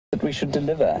that we should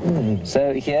deliver.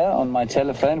 So here on my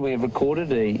telephone we have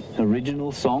recorded a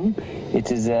original song.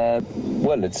 It is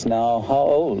well, it's now how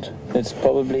old? It's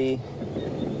probably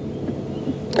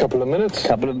couple of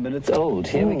minutes old.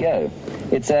 Here we go.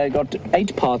 It's got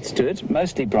 8 parts to it,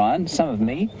 mostly Bryan, some of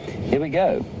me. Here we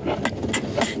go.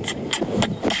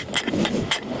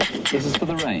 This is for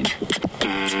the rain.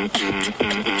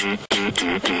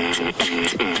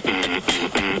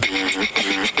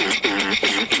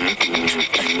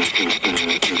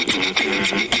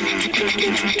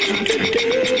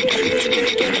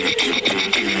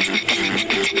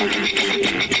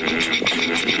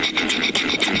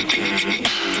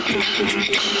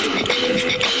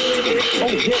 Oh,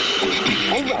 yeah.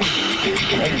 All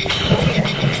right.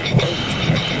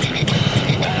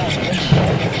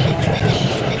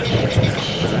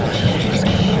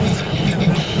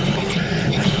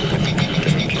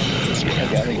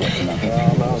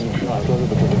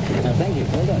 Thank you.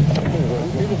 Well done.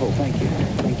 Beautiful. Thank you.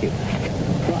 Thank you.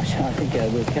 Gosh, I think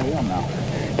we'll carry on now.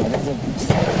 There is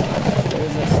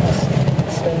a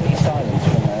stony silence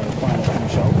from the final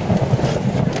control.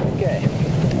 Okay.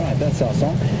 All right, that's our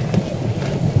song.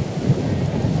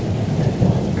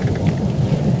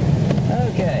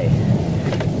 Okay.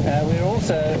 We're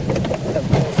also, of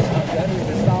course, that is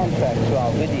the soundtrack to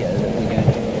our video that we're going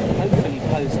to hopefully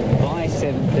post by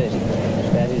 7:30.